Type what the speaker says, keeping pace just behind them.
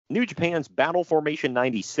New Japan's Battle Formation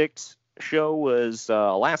 96 show was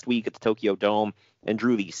last week at the Tokyo Dome and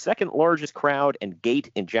drew the second largest crowd and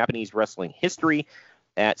gate in Japanese wrestling history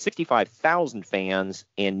at 65,000 fans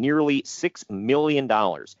and nearly $6 million.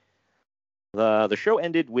 The show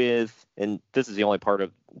ended with, and this is the only part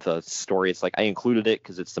of the story, it's like I included it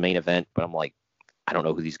because it's the main event, but I'm like, I don't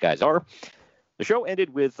know who these guys are. The show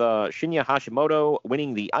ended with Shinya Hashimoto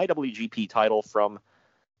winning the IWGP title from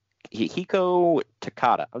Hiko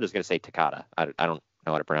Takada. I'm just going to say Takada. I don't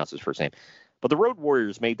know how to pronounce his first name. But the Road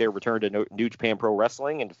Warriors made their return to New Japan Pro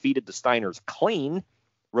Wrestling and defeated the Steiners clean.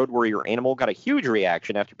 Road Warrior Animal got a huge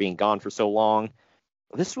reaction after being gone for so long.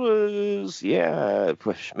 This was,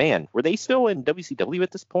 man, were they still in WCW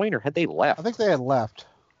at this point, or had they left? I think they had left.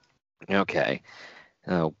 Okay.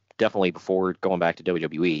 Definitely before going back to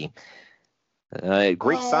WWE.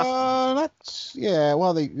 Great stuff.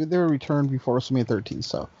 Well, they were returned before WrestleMania 13,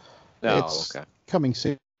 so it's coming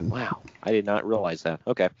soon. Wow, I did not realize that.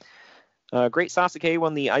 Okay. Great Sasuke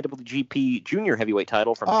won the IWGP Junior Heavyweight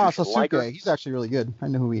title from Jushin Liger. Sasuke, he's actually really good. I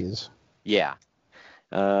know who he is. Yeah.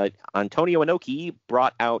 Antonio Inoki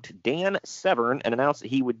brought out Dan Severn and announced that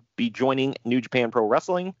he would be joining New Japan Pro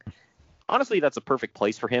Wrestling. Honestly, that's a perfect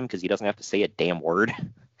place for him because he doesn't have to say a damn word.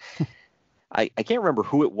 I can't remember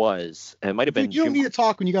who it was. It might have been. You don't need to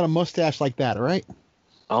talk when you got a mustache like that, all right?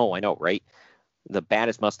 Oh, I know, right? The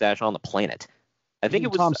baddest mustache on the planet. I think it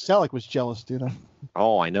was Tom Selleck was jealous, dude.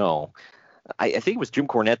 Oh, I know. I think it was Jim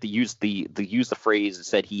Cornette that used the phrase that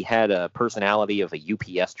said he had a personality of a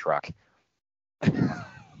UPS truck. And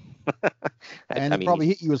he probably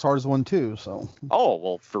hit you as hard as one too. So. Oh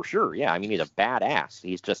well, for sure, yeah. I mean, he's a badass.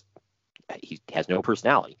 He has no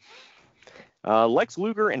personality. Lex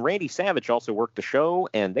Luger and Randy Savage also worked the show,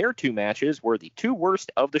 and their two matches were the two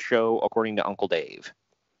worst of the show, according to Uncle Dave.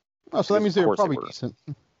 Oh, so that means they were probably decent.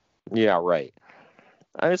 Yeah, right.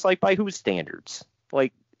 And it's like, by whose standards?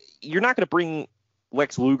 Like, you're not going to bring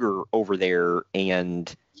Lex Luger over there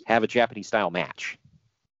and have a Japanese-style match.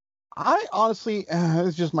 I honestly,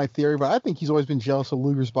 it's just my theory, but I think he's always been jealous of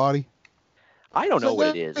Luger's body. I don't know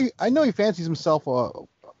what it is. I know he fancies himself a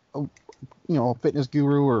fitness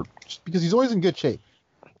guru, or just because he's always in good shape.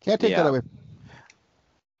 Can't take that away.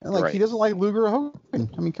 And he doesn't like Luger or Hogan.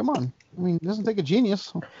 I mean, come on. I mean, it doesn't take a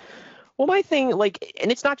genius. Well, my thing,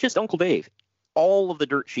 and it's not just Uncle Dave. All of the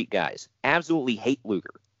dirt sheet guys absolutely hate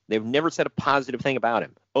Luger. They've never said a positive thing about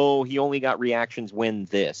him. Oh, he only got reactions when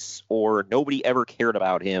this, or nobody ever cared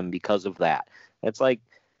about him because of that. It's like,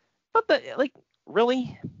 what the,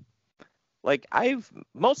 really?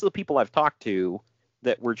 Most of the people I've talked to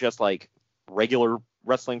that were just regular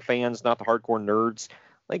wrestling fans, not the hardcore nerds,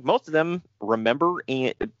 most of them remember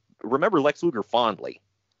Lex Luger fondly.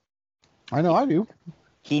 I know I do.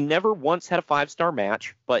 He never once had a 5-star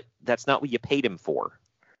match, but that's not what you paid him for.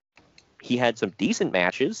 He had some decent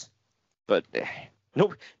matches, but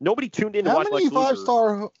nobody tuned in to watch Lex Luger. How many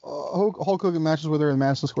 5-star Hulk Hogan matches were there in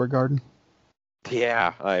Madison Square Garden?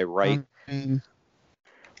 Yeah, right.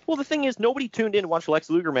 Well, the thing is, nobody tuned in to watch a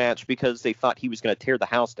Lex Luger match because they thought he was going to tear the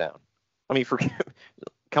house down. I mean,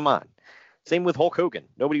 come on. Same with Hulk Hogan.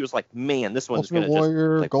 Nobody was like, man, this one's going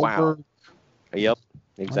to just Goldberg. Wow. Yep,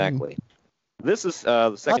 exactly. This is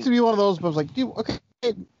the second. Not to be one of those, but I was like, dude, okay,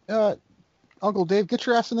 Uncle Dave, get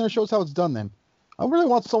your ass in there and show us how it's done then. I really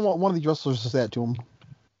want one of these wrestlers to say that to him.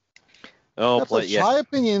 Oh, that's such high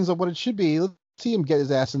opinions of what it should be. Let's see him get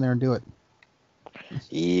his ass in there and do it.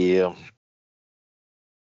 Yeah.